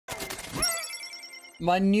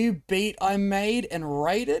My new beat I made and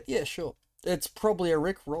rate it? Yeah, sure. It's probably a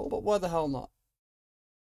Rick roll, but why the hell not?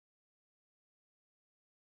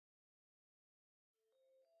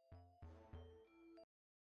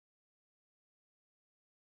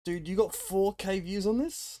 Dude, you got 4K views on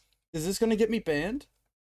this? Is this gonna get me banned?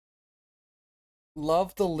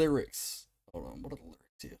 Love the lyrics. Hold on, what are the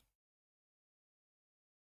lyrics here?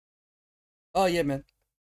 Oh yeah, man.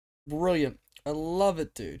 Brilliant. I love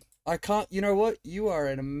it, dude. I can't, you know what? You are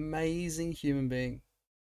an amazing human being.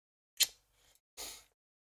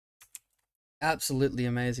 Absolutely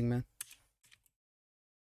amazing, man.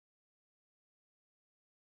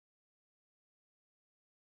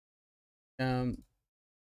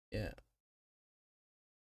 Yeah.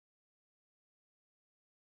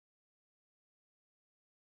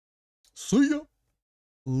 See ya,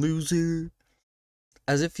 loser.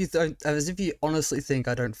 As if you honestly think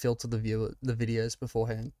I don't filter the videos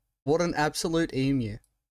beforehand. What an absolute emu.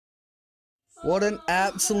 What an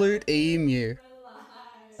absolute emu.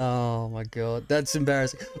 Oh my god, that's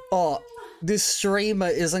embarrassing. Oh, this streamer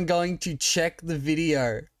isn't going to check the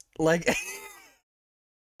video. Like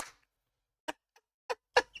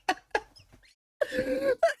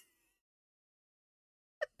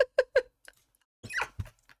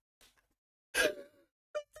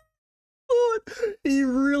he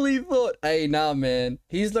really thought, hey, nah, man,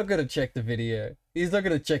 he's not gonna check the video. He's not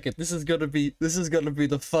gonna check it. This is gonna be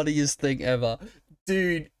the funniest thing ever,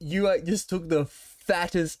 dude. You just took the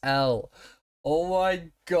fattest L. Oh my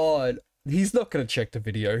god, he's not gonna check the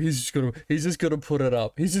video. He's just gonna put it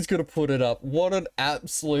up. He's just gonna put it up. What an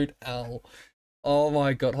absolute L. Oh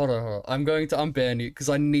my god, hold on. I'm going to unban you because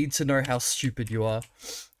I need to know how stupid you are.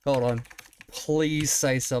 Hold on, please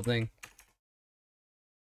say something.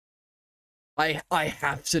 I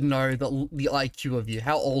have to know the IQ of you.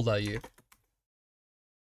 How old are you?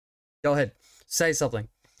 Go ahead. Say something.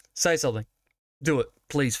 Say something. Do it,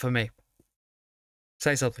 please, for me.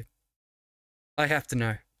 Say something. I have to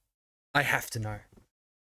know. I have to know.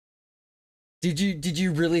 Did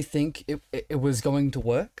you really think it was going to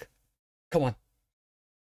work? Come on.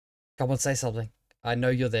 Come on, say something. I know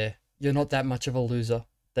you're there. You're not that much of a loser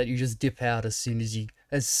that you just dip out as soon as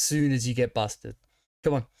you get busted.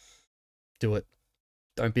 Come on. Do it.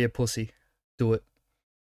 Don't be a pussy. Do it.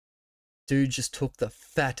 Dude just took the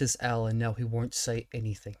fattest L and now he won't say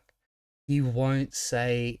anything. He won't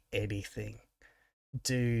say anything.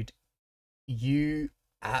 Dude, you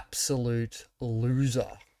absolute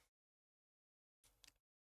loser.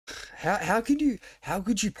 How could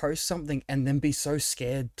you post something and then be so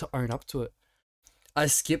scared to own up to it? I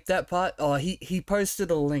skipped that part. Oh, he posted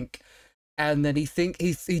a link. And then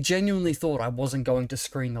he genuinely thought I wasn't going to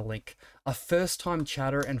screen the link. A first-time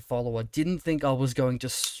chatter and follower didn't think I was going to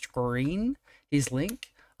screen his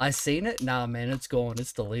link. I seen it. Nah, man, it's gone.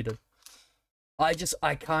 It's deleted. I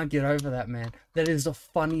can't get over that, man. That is the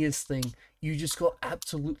funniest thing. You just got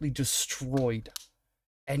absolutely destroyed.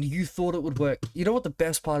 And you thought it would work. You know what the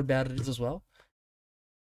best part about it is as well?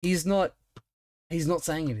 He's not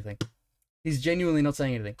saying anything. He's genuinely not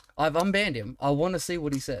saying anything. I've unbanned him. I want to see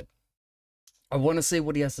what he said. I want to see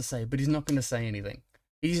what he has to say, but he's not going to say anything.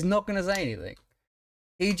 He's not going to say anything.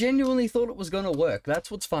 He genuinely thought it was going to work. That's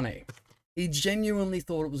what's funny. He genuinely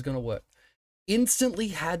thought it was going to work. Instantly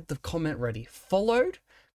had the comment ready. Followed,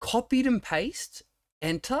 copied and paste,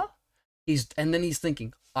 enter. And then he's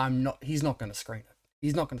thinking, he's not going to screen it.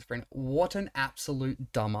 He's not going to screen it. What an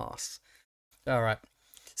absolute dumbass. All right.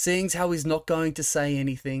 Seeing how he's not going to say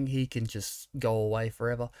anything, he can just go away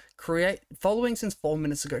forever. Following since 4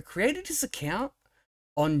 minutes ago. Created his account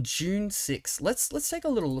on June 6th. Let's take a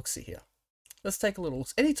little look-see here. Let's take a little look.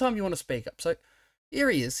 Anytime you want to speak up. So here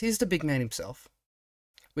he is. Here's the big man himself.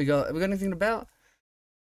 We got anything about?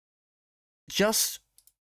 Just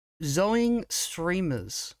zoing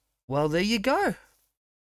streamers. Well, there you go.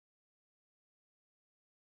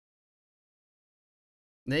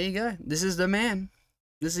 There you go. This is the man.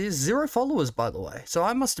 This is 0 followers, by the way. So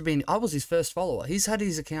I was his first follower. He's had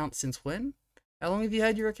his account since when? How long have you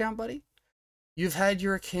had your account, buddy? You've had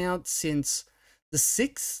your account since the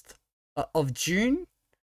 6th of June,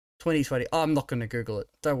 2020. Oh, I'm not going to Google it.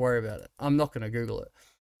 Don't worry about it. I'm not going to Google it.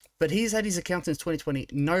 But he's had his account since 2020.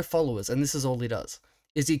 No followers. And this is all he does.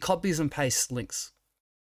 Is he copies and pastes links.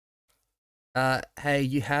 Hey,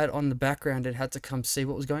 you had on the background and had to come see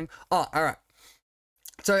what was going on. Oh, all right.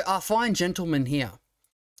 So our fine gentleman here.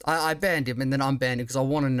 I banned him and then unbanned him because I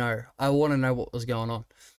want to know. I want to know what was going on.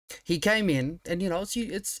 He came in and, you know,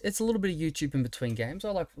 it's a little bit of YouTube in between games. I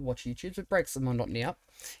like to watch YouTube. It breaks the monotony up.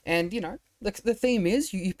 And, you know, the theme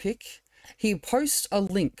is you pick. He posts a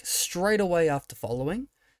link straight away after following.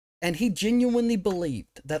 And he genuinely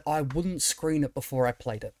believed that I wouldn't screen it before I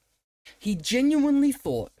played it. He genuinely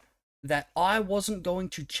thought that I wasn't going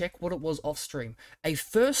to check what it was off stream. A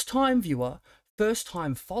first-time viewer,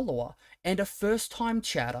 first-time follower, and a first-time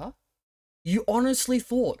chatter, you honestly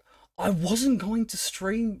thought I wasn't going to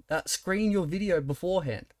screen your video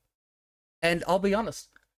beforehand. And I'll be honest,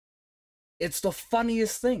 it's the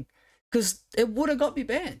funniest thing, because it would have got me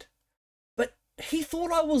banned. But he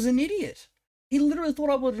thought I was an idiot. He literally thought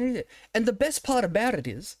I was an idiot. And the best part about it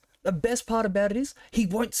is, he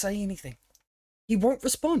won't say anything. He won't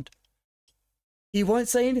respond. He won't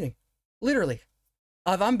say anything. Literally.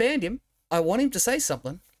 I've unbanned him. I want him to say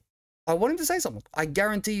something. I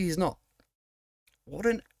guarantee you he's not. What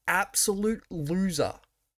an absolute loser.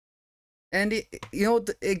 And you know,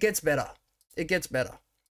 it gets better. It gets better.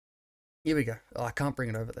 Here we go. Oh, I can't bring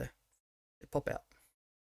it over there. Pop out.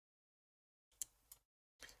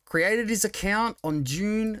 Created his account on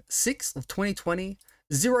June 6th of 2020.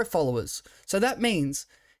 0 followers. So that means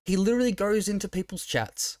he literally goes into people's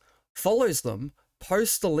chats, follows them,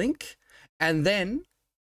 posts the link, and then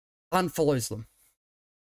unfollows them.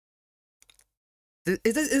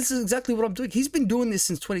 This is exactly what I'm doing. He's been doing this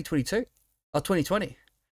since 2022 or 2020.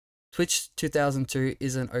 Twitch 2002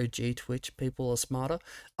 is an OG Twitch. People are smarter.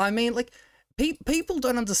 I mean, like, people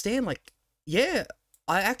don't understand. Like, yeah,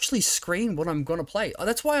 I actually screen what I'm gonna play.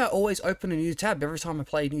 That's why I always open a new tab every time I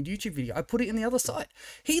play a new YouTube video. I put it in the other side.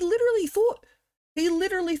 He literally thought,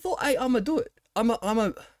 hey, I'm gonna do it.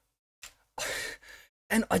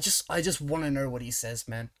 And I just want to know what he says,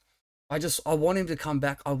 man. I want him to come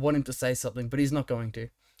back. I want him to say something, but he's not going to.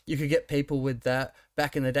 You could get people with that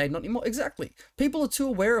back in the day, not anymore. Exactly. People are too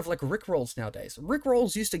aware of like Rickrolls nowadays.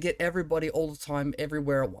 Rickrolls used to get everybody all the time,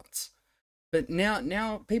 everywhere at once. But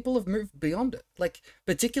now people have moved beyond it. Like,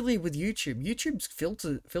 particularly with YouTube. YouTube's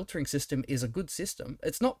filtering system is a good system.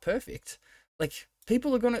 It's not perfect. Like,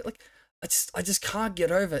 people are gonna, like, I just can't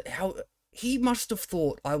get over how he must have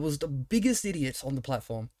thought I was the biggest idiot on the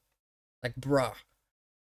platform. Like, bruh.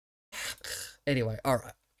 Anyway,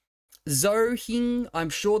 alright. Zohing, I'm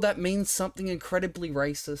sure that means something incredibly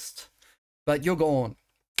racist, but you're gone.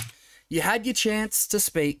 You had your chance to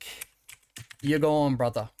speak. You're gone,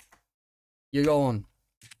 brother. You're gone.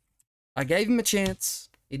 I gave him a chance.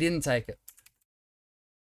 He didn't take it.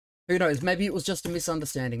 Who knows? Maybe it was just a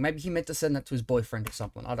misunderstanding. Maybe he meant to send that to his boyfriend or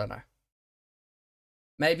something. I don't know.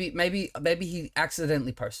 Maybe he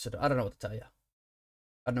accidentally posted it. I don't know what to tell you.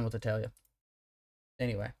 I don't know what to tell you.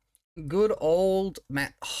 Anyway. Good old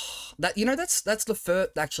man. Oh, that, you know, that's the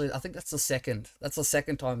first, actually, I think that's the second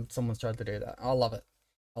time someone's tried to do that. I love it.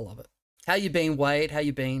 I love it. How you been, Wade? How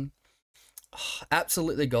you been? Oh,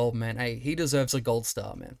 absolutely gold, man. Hey, he deserves a gold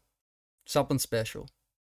star, man. Something special.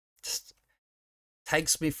 Just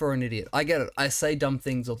takes me for an idiot. I get it. I say dumb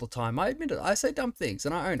things all the time. I admit it. I say dumb things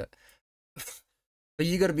and I own it. But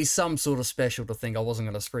you got to be some sort of special to think I wasn't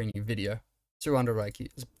going to screen your video. 200 IQ.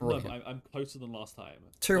 It's brilliant. Look, I'm closer than last time.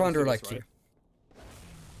 200 IQ. Right?